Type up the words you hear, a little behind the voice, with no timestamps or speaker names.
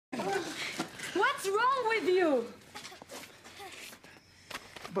What's wrong with you?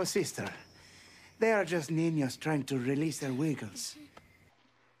 But sister, they are just niños trying to release their wiggles.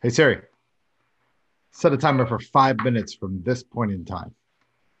 Hey Siri, set a timer for 5 minutes from this point in time.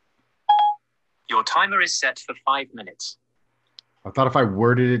 Your timer is set for 5 minutes. I thought if I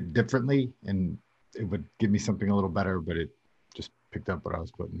worded it differently and it would give me something a little better, but it just picked up what I was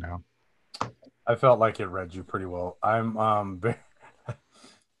putting down. I felt like it read you pretty well. I'm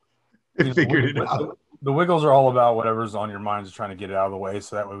figured it out. The wiggles are all about whatever's on your mind, is trying to get it out of the way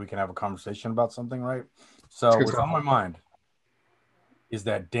so that way we can have a conversation about something, right? So what's on my mind is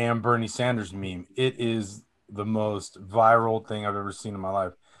that damn Bernie Sanders meme. It is the most viral thing I've ever seen in my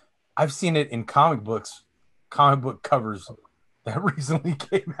life. I've seen it in comic book covers that recently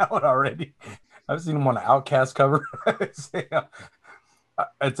came out already. I've seen them on an Outcast cover. It's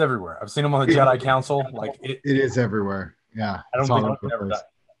everywhere. I've seen him on the Jedi Council. Like it is everywhere. Yeah. I don't think he'll ever die.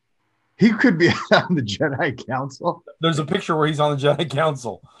 He could be on the Jedi Council. There's a picture where he's on the Jedi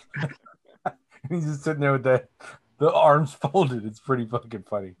Council. He's just sitting there with the arms folded. It's pretty fucking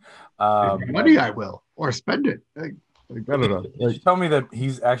funny. Money I will, or spend it. Like I don't know. Did you tell me that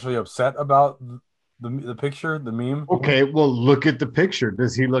he's actually upset about the picture, the meme? Okay, well, look at the picture.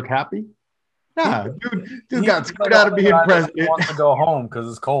 Does he look happy? Nah, dude got screwed out of being president. He wants to go home because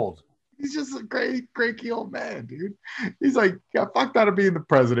it's cold. He's just a cranky old man, dude. He's like, got fucked out of being the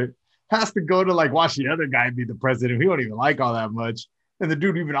president. Has to go to like watch the other guy be the president. He don't even like all that much. And the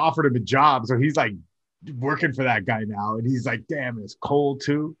dude even offered him a job. So he's like working for that guy now. And he's like, damn, it's cold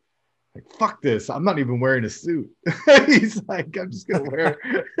too. Like, fuck this. I'm not even wearing a suit. He's like, I'm just going to wear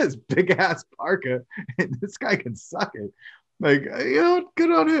this big ass parka and this guy can suck it. Like,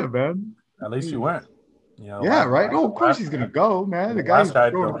 good on him, man. At least he went. Yeah, right. Oh, of course he's going to go, man. The last guy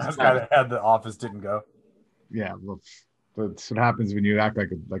that had the office didn't go. Yeah, well, that's what happens when you act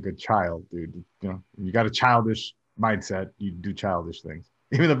like a child, dude. You got a childish mindset. You do childish things.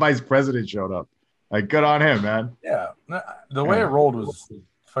 Even the vice president showed up. Like, good on him, man. Yeah, the way it rolled was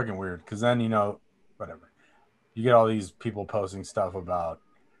fucking weird. Because then whatever, you get all these people posting stuff about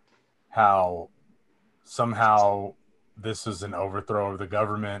how somehow this is an overthrow of the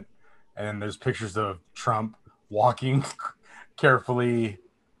government, and there's pictures of Trump walking carefully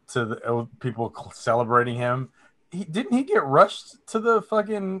to the people celebrating him. Didn't he get rushed to the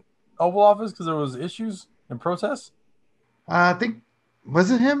fucking Oval Office because there was issues and protests? I think,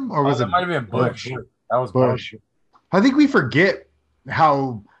 was it him or was it? Might have been Bush. That was Bush. I think we forget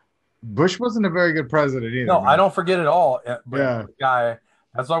how Bush wasn't a very good president either. No, man. I don't forget at all. But yeah, the guy.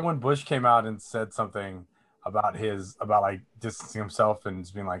 That's why when Bush came out and said something about like distancing himself and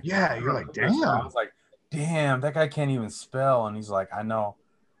just being like, yeah, you're like, damn. I was like, damn, that guy can't even spell, and he's like, I know.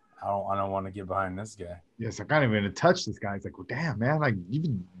 I don't want to get behind this guy. Yes, I can't even touch this guy. He's like, well, damn, man. Like,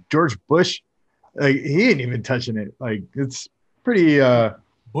 even George Bush, like, he ain't even touching it. Like, it's pretty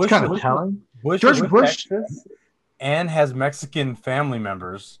Bush kind of telling. George Bush and has Mexican family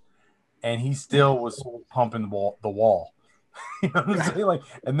members, and he still was pumping the wall. You know what I'm saying? Like,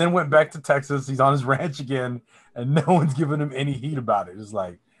 and then went back to Texas. He's on his ranch again, and no one's giving him any heat about it. It's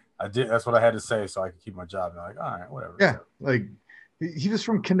like, that's what I had to say so I could keep my job. And I'm like, all right, whatever. Yeah, like, he was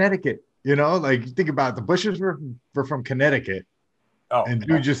from Connecticut, like, think about it. The Bushes were from Connecticut. Oh, and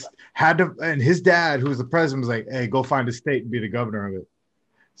dude just had to, and his dad, who was the president, was like, hey, go find a state and be the governor of it.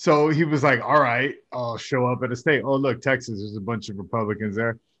 So he was like, all right, I'll show up at a state. Oh, look, Texas, there's a bunch of Republicans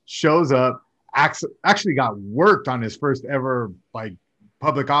there. Shows up, actually got worked on his first ever, like,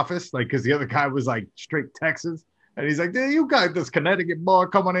 public office, like, because the other guy was like straight Texas. And he's like, you got this Connecticut boy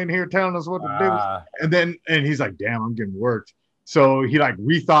coming in here telling us what to do. And he's like, damn, I'm getting worked. So he like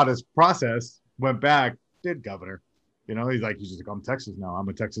rethought his process, went back, did governor. He's just like, I'm Texas now. I'm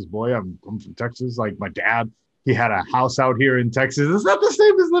a Texas boy. I'm from Texas. Like, my dad, he had a house out here in Texas. It's not the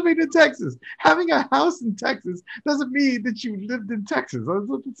same as living in Texas. Having a house in Texas doesn't mean that you lived in Texas. It's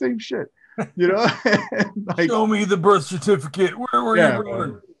not the same shit. Like, show me the birth certificate. Where were you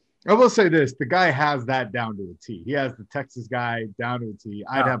born? I will say this: the guy has that down to a T. He has the Texas guy down to a T.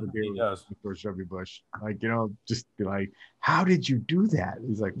 I'd have a beer with George W. Bush. Like, just be like, how did you do that?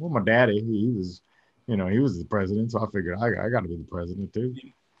 He's like, well, my daddy, he was the president, so I figured I got to be the president too.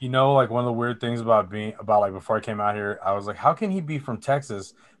 Like, one of the weird things about like before I came out here, I was like, how can he be from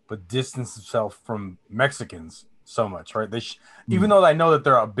Texas but distance himself from Mexicans so much, right? Even though I know that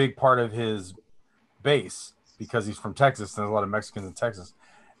they're a big part of his base because he's from Texas, and there's a lot of Mexicans in Texas.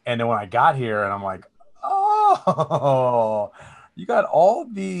 And then when I got here, and I'm like, oh, you got all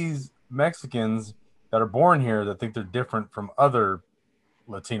these Mexicans that are born here that think they're different from other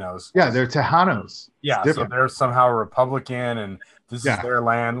Latinos. Yeah, they're Tejanos. Yeah, so they're somehow Republican, and this is their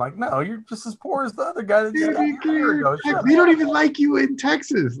land. Like, no, you're just as poor as the other guy that just got here a year ago. We don't even like you in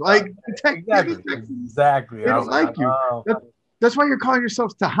Texas. Like, exactly. They don't like you. Oh. That's why you're calling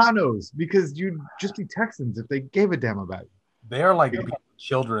yourselves Tejanos, because you'd just be Texans if they gave a damn about you. They are like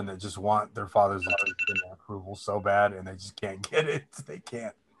children that just want their father's approval so bad, and they just can't get it. They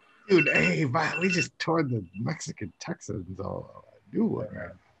can't. Dude, hey, we just tore the Mexican Texans all new one. Right?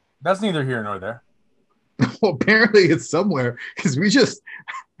 That's neither here nor there. Well, apparently it's somewhere, because we just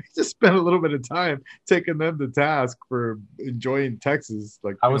spent a little bit of time taking them to task for enjoying Texas.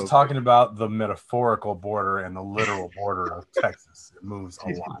 Like I was talking about the metaphorical border and the literal border of Texas. It moves a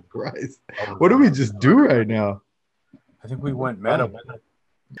lot. Christ. What do we just do right now? I think we went meta.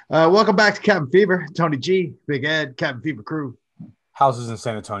 Welcome back to Cabin Fever. Tony G, Big Ed, Cabin Fever crew. Houses in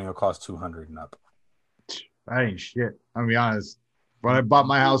San Antonio cost $200 and up. That ain't shit. I'll be honest. What I bought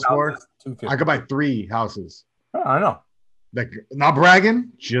my house for, I could buy 3 houses. Oh, I know. Like, not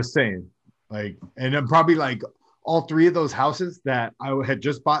bragging, just saying. Like, and then probably like all 3 of those houses that I had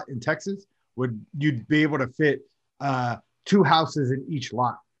just bought in Texas you'd be able to fit 2 houses in each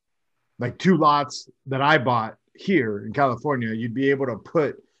lot. Like 2 lots that I bought here in California, you'd be able to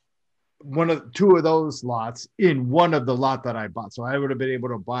put 2 of those lots in one of the lot that I bought. So I would have been able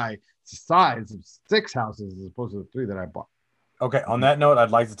to buy the size of 6 houses as opposed to the 3 that I bought. Okay. On that note, I'd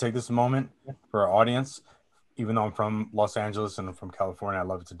like to take this moment for our audience. Even though I'm from Los Angeles and I'm from California, I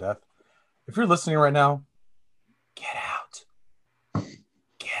love it to death. If you're listening right now, get out.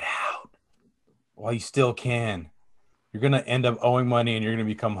 Get out while you still can. You're going to end up owing money and you're going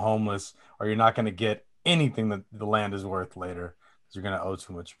to become homeless, or you're not going to get anything that the land is worth later because you're going to owe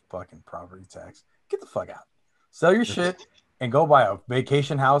too much fucking property tax. Get the fuck out. Sell your shit and go buy a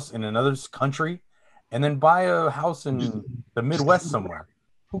vacation house in another country, and then buy a house in the Midwest somewhere.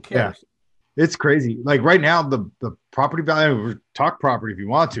 Who cares? Yeah. It's crazy. Like right now, the property value, talk property if you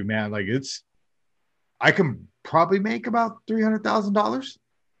want to, man. Like I can probably make about $300,000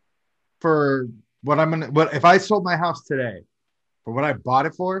 for what I'm going to, but if I sold my house today for what I bought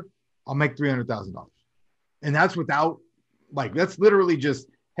it for, I'll make $300,000. And that's without, like, that's literally just,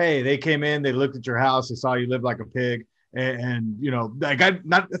 hey, they came in, they looked at your house, they saw you live like a pig. And you know, like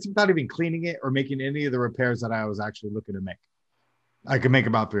that's without even cleaning it or making any of the repairs that I was actually looking to make. I could make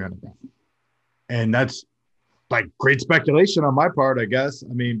about $300,000. And that's like great speculation on my part, I guess.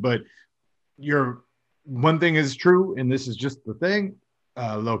 I mean, but one thing is true, and this is just the thing.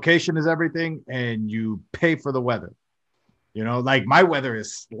 Location is everything, and you pay for the weather. You know, like my weather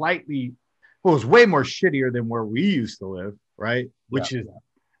is it's way more shittier than where we used to live, right? Which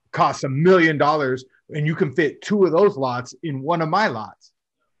costs $1 million, and you can fit 2 of those lots in one of my lots.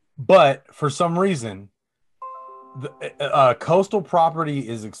 But for some reason, the coastal property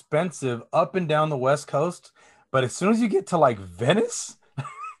is expensive up and down the West Coast, but as soon as you get to like Venice,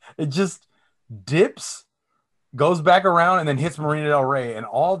 it just dips, goes back around, and then hits Marina del Rey, and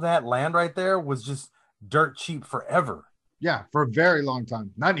all that land right there was just dirt cheap forever. Yeah, for a very long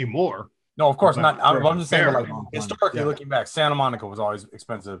time. Not anymore. No, of course not. I'm just saying, like historically looking back, Santa Monica was always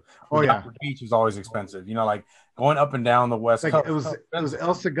expensive. Dr. Beach was always expensive. You know, like going up and down the West Coast. It was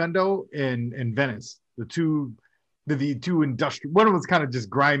El Segundo and Venice, the two industrial. One of them was kind of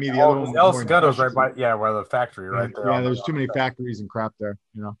just grimy. The other one was El Segundo's right by where the factory right there. Yeah, there's too many factories and crap there.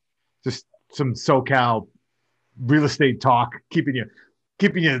 You know, just some SoCal real estate talk, keeping you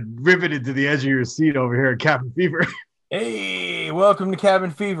riveted to the edge of your seat over here at Cabin Fever. Hey, welcome to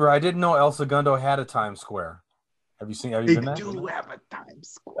Cabin Fever. I didn't know El Segundo had a Times Square. Have you been there? They do have a Times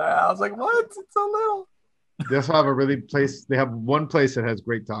Square. I was like, what? It's so little. They also have they have one place that has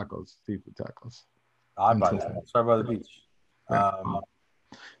great tacos, seafood tacos. I'd buy that. It's right by the beach. I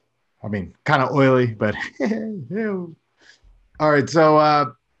mean, kind of oily, but all right.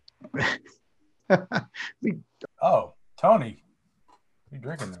 So, oh, Tony, what are you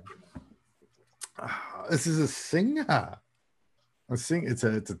drinking there? This is a Singha. It's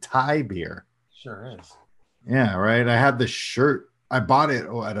a Thai beer. Sure is. Yeah, right. I had the shirt. I bought it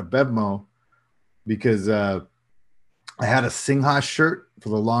at a Bevmo because I had a Singha shirt for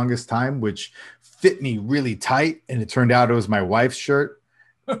the longest time, which fit me really tight, and it turned out it was my wife's shirt,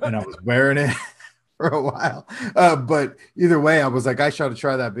 and I was wearing it for a while. But either way, I was like, I should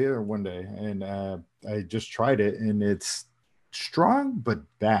try that beer one day, and I just tried it, and it's strong but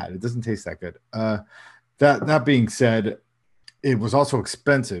bad. It doesn't taste that good. That being said, it was also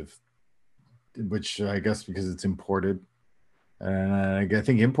expensive, which I guess because it's imported, and I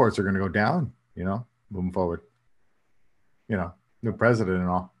think imports are going to go down, you know, moving forward. You know, new president and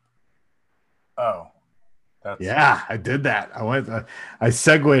all. Oh, That's Yeah, I did that. I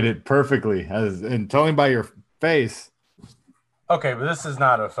segued it perfectly. And telling by your face. okay, but this is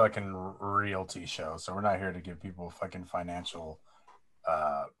not a fucking realty show, so we're not here to give people fucking financial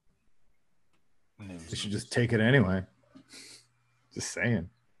uh news. You should just take it anyway. Just saying.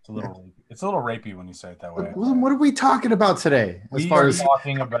 It's a little rapey when you say it that way. What are we talking about today? As far as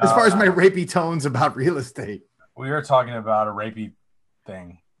my rapey tones about real estate. We are talking about a rapey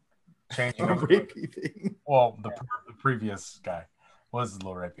thing. Changing A rapey thing. Well, the previous guy was a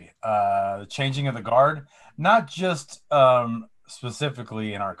little rapey. The changing of the guard, not just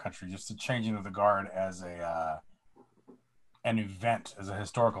specifically in our country, just the changing of the guard as an event, as a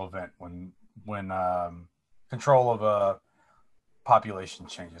historical event when control of a population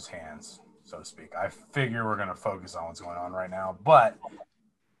changes hands, so to speak. I figure we're going to focus on what's going on right now, but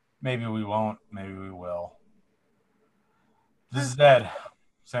maybe we won't. Maybe we will. This is Ed,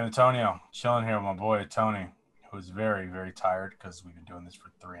 San Antonio, chilling here with my boy Tony, who's very, very tired because we've been doing this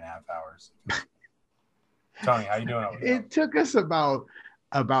for 3.5 hours. Tony, how you doing over there? It took us about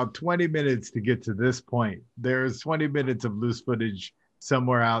 20 minutes to get to this point. There's 20 minutes of loose footage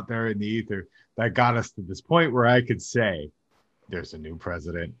somewhere out there in the ether that got us to this point where I could say there's a new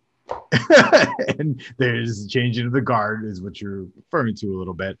president and there's changing of the guard is what you're referring to a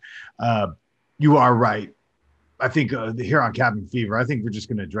little bit. You are right. I think here on Cabin Fever, I think we're just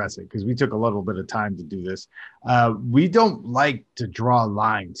going to address it because we took a little bit of time to do this. We don't like to draw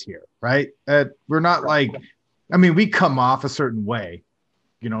lines here, right? We're not like, I mean, we come off a certain way,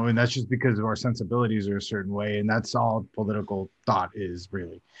 you know, and that's just because of our sensibilities are a certain way. And that's all political thought is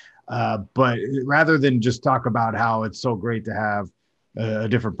really. But rather than just talk about how it's so great to have a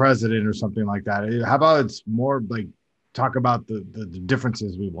different president or something like that, how about it's more like talk about the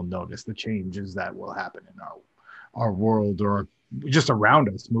differences we will notice, the changes that will happen in our world or just around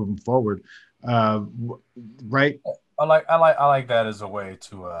us moving forward, right? I like that as a way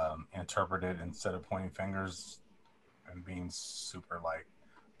to interpret it instead of pointing fingers and being super like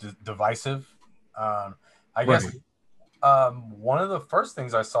divisive. I guess one of the first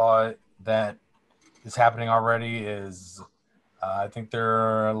things I saw that is happening already is I think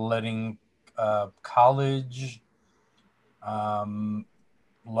they're letting college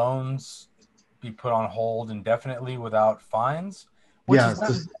loans be put on hold indefinitely without fines, which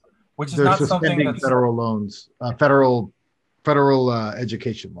is not something that's federal loans, federal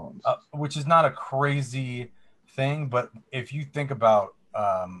education loans, which is not a crazy thing. But if you think about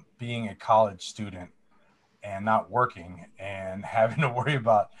being a college student and not working and having to worry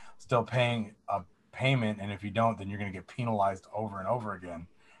about still paying a payment, and if you don't, then you're going to get penalized over and over again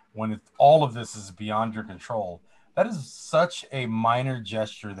when all of this is beyond your control. That is such a minor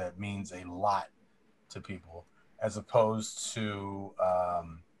gesture that means a lot to people, as opposed to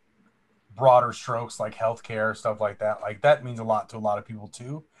broader strokes like healthcare, stuff like that. Like that means a lot to a lot of people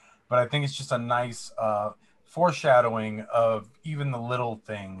too. But I think it's just a nice foreshadowing of even the little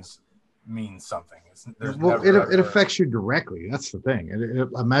things mean something. It affects you directly. That's the thing.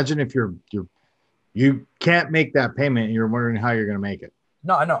 Imagine if you can't make that payment and you're wondering how you're going to make it.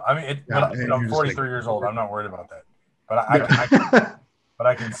 No, I know. I mean, I'm 43 years old. I'm not worried about that. But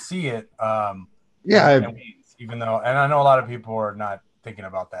I can see it. Even though, and I know a lot of people are not thinking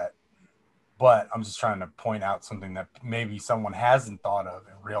about that, but I'm just trying to point out something that maybe someone hasn't thought of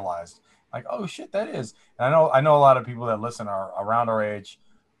and realized, like, oh shit, that is. And I know a lot of people that listen are around our age,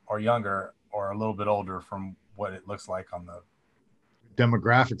 or younger, or a little bit older from what it looks like on the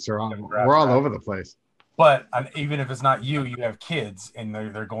demographics are on. We're all over the place. But even if it's not you, you have kids and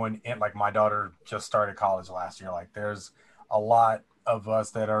they're going in. Like my daughter just started college last year. Like there's a lot of us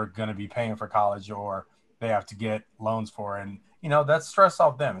that are going to be paying for college, or they have to get loans for, and you know that's stress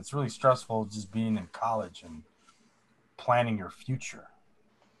off them. It's really stressful just being in college and planning your future.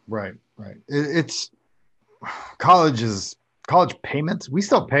 Right. It's college payments. We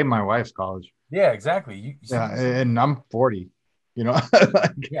still pay my wife's college. Yeah, exactly. And I'm 40. You know,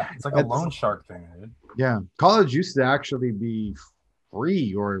 it's like a loan shark thing, dude. Yeah, college used to actually be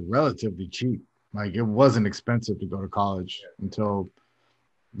free or relatively cheap. Like it wasn't expensive to go to college until,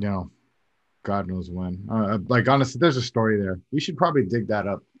 you know, God knows when. Like honestly, there's a story there. We should probably dig that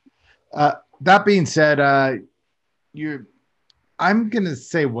up. That being said, I'm gonna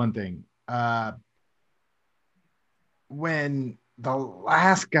say one thing. When the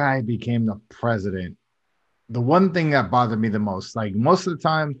last guy became the president, the one thing that bothered me the most, like most of the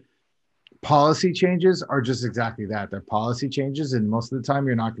time, policy changes are just exactly that. They're policy changes. And most of the time,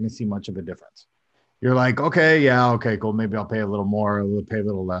 you're not going to see much of a difference. You're like, okay, cool. Maybe I'll pay a little more, pay a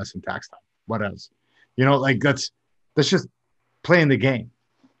little less in tax time. What else? You know, like that's just playing the game.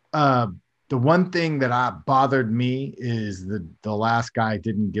 the one thing that bothered me is the last guy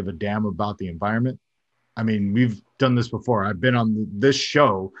didn't give a damn about the environment. I mean, we've done this before. I've been on this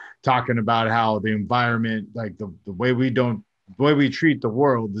show talking about how the environment, like the way the way we treat the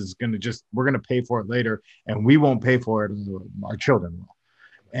world is going to we're going to pay for it later, and we won't pay for it. Our children will.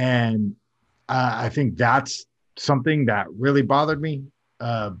 And I think that's something that really bothered me.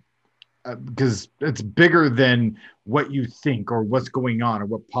 Because it's bigger than what you think or what's going on or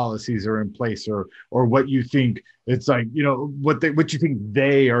what policies are in place or what you think. It's like, you know, what you think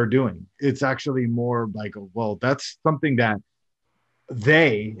they are doing. It's actually more like, well, that's something that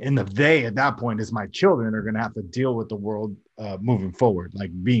they at that point is my children are going to have to deal with the world moving forward,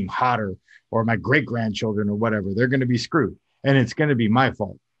 like being hotter, or my great grandchildren or whatever. They're going to be screwed, and it's going to be my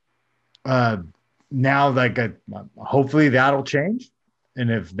fault. Now, like, hopefully that'll change. And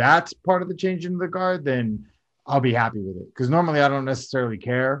if that's part of the change in the guard, then I'll be happy with it. Because normally I don't necessarily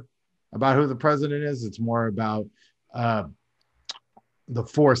care about who the president is. It's more about the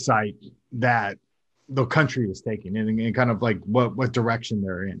foresight that the country is taking and kind of like what direction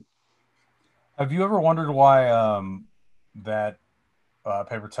they're in. Have you ever wondered why that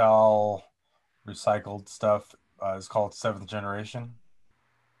paper towel recycled stuff is called seventh generation?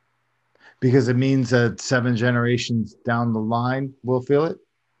 Because it means that 7 generations down the line we'll feel it.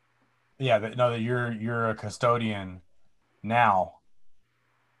 Yeah, that you're a custodian now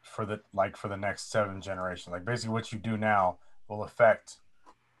for the next 7 generations. Like basically, what you do now will affect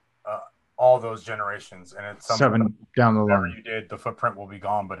all those generations, and it's 7 down the line. You did, the footprint will be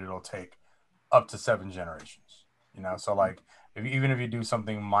gone, but it'll take up to 7 generations. You know, so like even if you do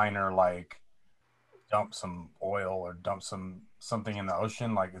something minor like dump some oil or dump something in the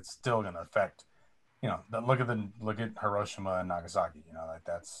ocean, like it's still going to affect, you know, look at Hiroshima and Nagasaki, you know, like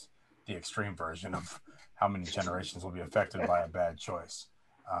that's the extreme version of how many generations will be affected by a bad choice.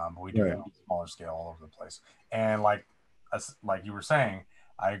 But we do it on a smaller scale all over the place. And like you were saying,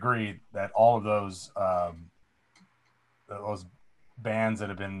 I agree that all of those bans that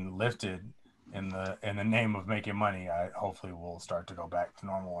have been lifted in the name of making money, hopefully will start to go back to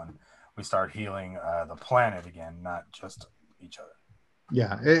normal and we start healing the planet again, not just each other.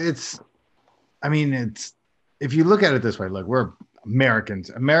 Yeah, it's if you look at it this way, look, we're Americans.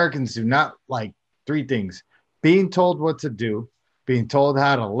 Americans do not like 3 things: being told what to do, being told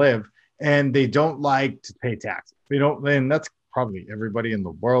how to live, and they don't like to pay taxes. They don't, and that's probably everybody in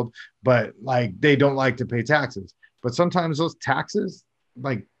the world, but like they don't like to pay taxes. But sometimes those taxes,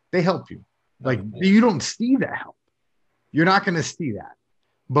 like, they help you. Like, you don't see that help. You're not going to see that.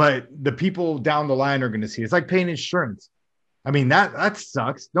 But the people down the line are going to see it. It's like paying insurance. I mean, that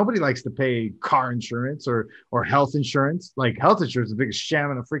sucks. Nobody likes to pay car insurance or health insurance. Like, health insurance is the biggest sham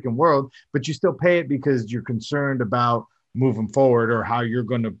in the freaking world, but you still pay it because you're concerned about moving forward, or how you're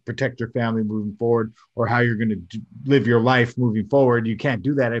going to protect your family moving forward, or how you're going to live your life moving forward. You can't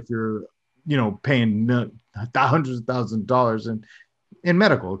do that if you're, you know, paying hundreds of thousands of dollars in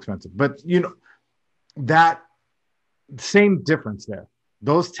medical expenses. But, you know, that same difference there.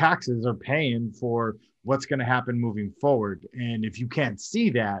 Those taxes are paying for what's going to happen moving forward. And if you can't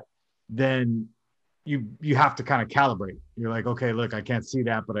see that, then you have to kind of calibrate. You're like, okay, look, I can't see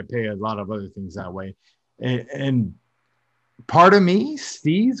that, but I pay a lot of other things that way. And part of me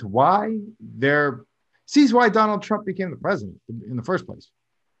sees why Donald Trump became the president in the first place,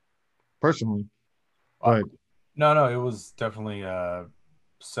 personally. But no, it was definitely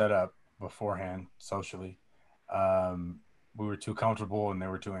set up beforehand socially. We were too comfortable and they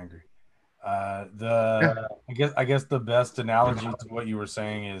were too angry. I guess the best analogy to what you were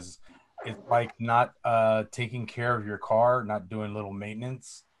saying is it's like not taking care of your car, not doing little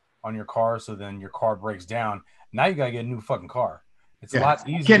maintenance on your car, so then your car breaks down. Now you gotta get a new fucking car. It's a lot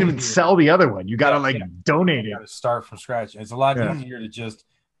easier. You can't even sell the other one. You gotta donate it. You gotta start from scratch. It's a lot easier to just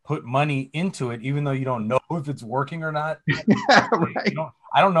put money into it, even though you don't know if it's working or not. Right.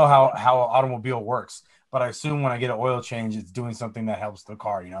 I don't know how an automobile works, but I assume when I get an oil change, it's doing something that helps the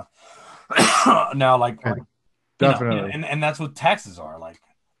car, you know. Now, definitely, and that's what taxes are like.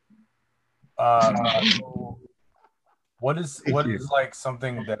 What is like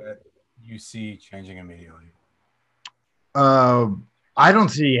something that you see changing immediately? I don't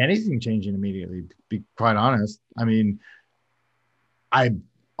see anything changing immediately, to be quite honest. I mean,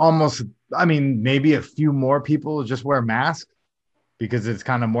 maybe a few more people just wear masks because it's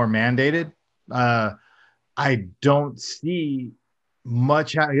kind of more mandated. I don't see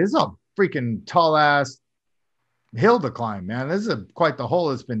much. It's a freaking tall ass hill to climb, man. This is quite the hole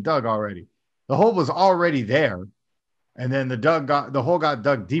that's been dug already. The hole was already there, and then the hole got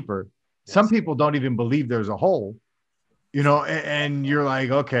dug deeper. Yes. Some people don't even believe there's a hole, you know, and you're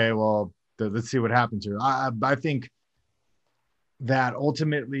like, okay, well, let's see what happens here. I think that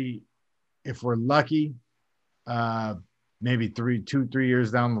ultimately, if we're lucky, maybe 2-3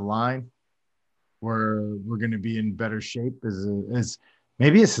 years down the line, we're going to be in better shape as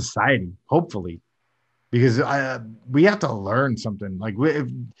maybe a society, hopefully, because we have to learn something. Like, let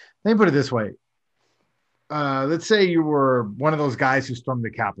me put it this way. Let's say you were one of those guys who stormed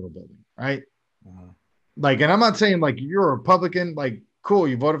the Capitol building, right? Mhm. Like, and I'm not saying like you're a Republican, like, cool,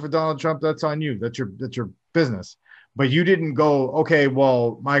 you voted for Donald Trump, that's on you. That's your business. But you didn't go, okay,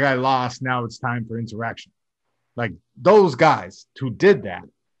 well, my guy lost, now it's time for insurrection. Like those guys who did that,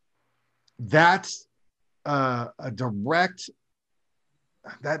 that's a direct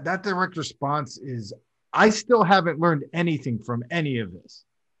that direct response is, I still haven't learned anything from any of this.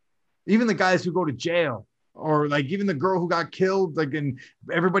 Even the guys who go to jail, or like even the girl who got killed, like, and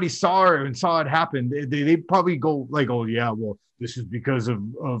everybody saw her and saw it happen. They probably go like, oh yeah, well, this is because of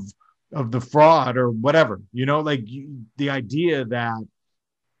the fraud or whatever, like the idea that,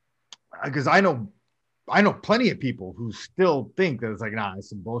 because I know plenty of people who still think that it's like, nah, it's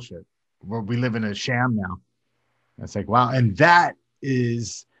some bullshit. We live in a sham now. It's like, wow. And that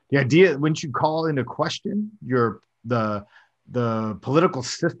is the idea. When you call into question the political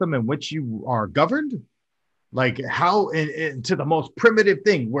system in which you are governed, like how, and to the most primitive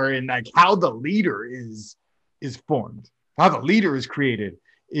thing, wherein like how the leader is formed, how the leader is created,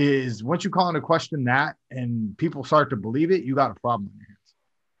 is once you call into question that and people start to believe it, you got a problem on your hands.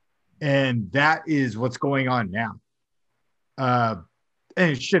 And that is what's going on now.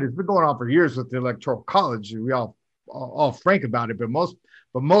 And shit, it's been going on for years with the Electoral College. We all frank about it, but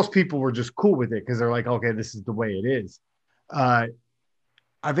most people were just cool with it because they're like, okay, this is the way it is.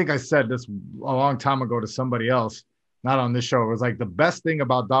 I think I said this a long time ago to somebody else, not on this show. It was like, the best thing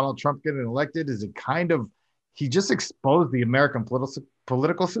about Donald Trump getting elected is he just exposed the American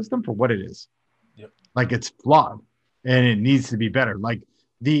political system for what it is. Yep. Like, it's flawed and it needs to be better. Like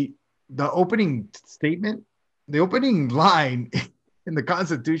the opening statement, the opening line in the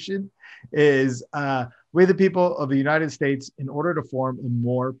Constitution is, we the people of the United States, in order to form a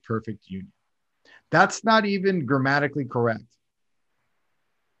more perfect union. That's not even grammatically correct,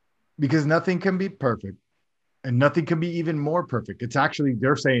 because nothing can be perfect and nothing can be even more perfect. It's actually,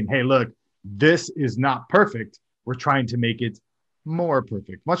 they're saying, hey, look, this is not perfect. We're trying to make it more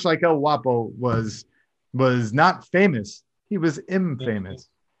perfect. Much like El Guapo was not famous. He was infamous.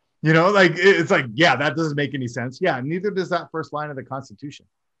 Like, it's like, yeah, that doesn't make any sense. Yeah, neither does that first line of the Constitution.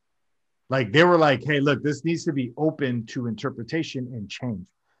 Like, they were like, hey, look, this needs to be open to interpretation and change.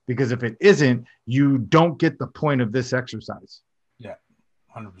 Because if it isn't, you don't get the point of this exercise. Yeah,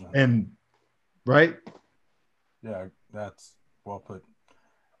 100%. And, right? Yeah, that's well put.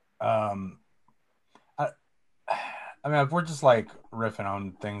 I mean, if we're just like riffing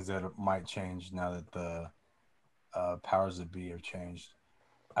on things that might change now that the powers that be have changed,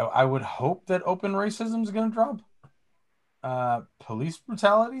 I would hope that open racism is going to drop. Police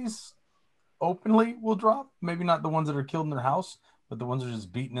brutalities openly will drop. Maybe not the ones that are killed in their house, but the ones that are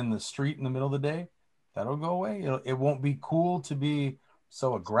just beaten in the street in the middle of the day. That'll go away. It won't be cool to be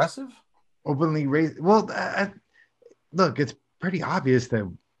so aggressive. Openly racist. Well, look, it's pretty obvious that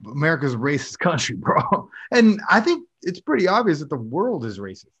America's a racist country, bro. And I think it's pretty obvious that the world is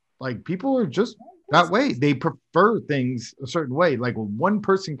racist. Like, people are just that way. They prefer things a certain way. Like, one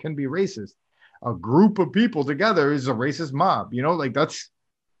person can be racist. A group of people together is a racist mob. Like, that's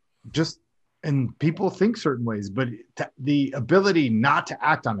just, and people think certain ways, but the ability not to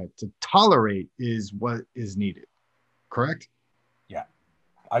act on it, to tolerate, is what is needed. Correct? Yeah.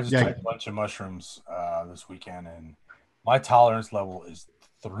 I just took a bunch of mushrooms this weekend, and my tolerance level is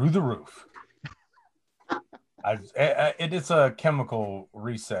through the roof. It's a chemical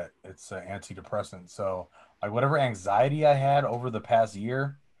reset. It's an antidepressant. So, like, whatever anxiety I had over the past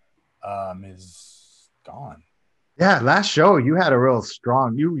year is gone. Yeah, last show you had a real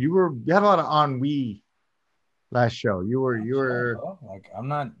strong. You had a lot of ennui. Last show you were like, I'm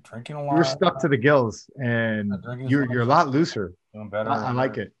not drinking a lot. You're stuck to the gills, and you're a lot looser. Doing better. I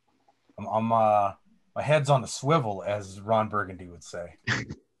like it. I'm my head's on the swivel, as Ron Burgundy would say.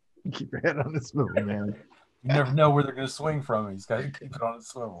 Keep your head on the swivel, man. You never know where they're going to swing from. He's got to keep it on the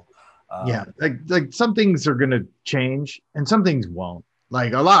swivel. Yeah, like some things are going to change, and some things won't.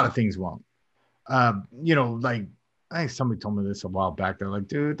 Like, a lot of things won't. Like, I think somebody told me this a while back. They're like,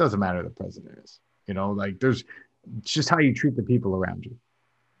 dude, it doesn't matter who the president is. Like, it's just how you treat the people around you.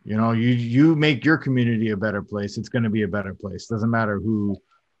 You make your community a better place, it's going to be a better place. Doesn't matter who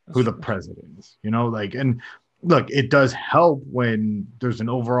the president is. Like, and look, it does help when there's an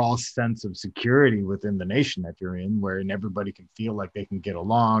overall sense of security within the nation that you're in, where everybody can feel like they can get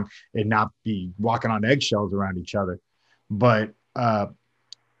along and not be walking on eggshells around each other. But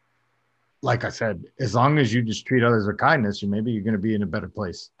like I said, as long as you just treat others with kindness, maybe you're going to be in a better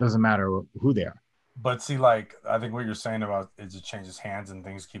place. Doesn't matter who they are. But see, like, I think what you're saying about is it changes hands and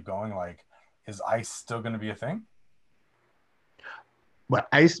things keep going. Like, is ICE still going to be a thing? What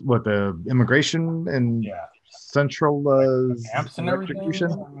ICE? What the immigration and Yeah, central amps and everything.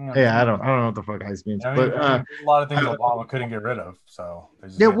 execution? I mean, Yeah, I don't know what the fuck ICE means, I mean, but there's a lot of things Obama couldn't get rid of. So they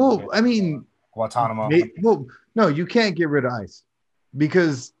just yeah. had to Well, get I mean, Guantanamo. well, no, you can't get rid of ICE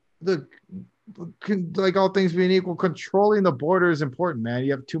because like all things being equal, controlling the border is important, man.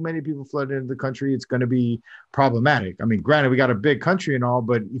 You have too many people flooding into the country, it's going to be problematic. I mean, granted, we got a big country and all,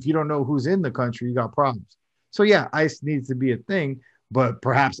 but if you don't know who's in the country, you got problems. So yeah, ICE needs to be a thing, but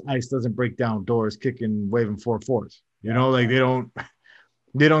perhaps ICE doesn't break down doors, kicking, waving 4-4s. You know, like they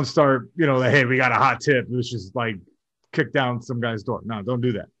don't start, like, hey, we got a hot tip. Let's just like kick down some guy's door. No, don't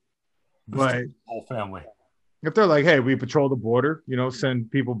do that. But Whole family. if they're like, hey, we patrol the border,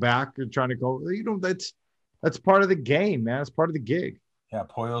 send people back and trying to go, that's part of the game, man. It's part of the gig. Yeah,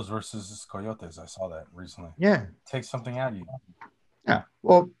 Pollos versus Coyotes. I saw that recently. Yeah. Take something out of you. Yeah.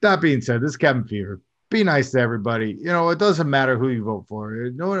 Well, that being said, this is Kevin Fever. Be nice to everybody. It doesn't matter who you vote for.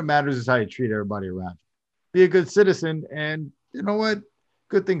 What it matters is how you treat everybody around you. Be a good citizen, and you know what?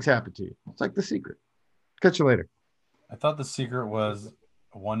 Good things happen to you. It's like The Secret. Catch you later. I thought The Secret was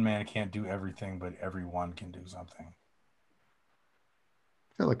one man can't do everything, but everyone can do something. I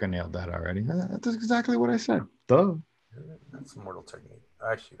feel like I nailed that already. That's exactly what I said. Duh. That's Immortal Technique.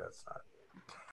 Actually, that's not.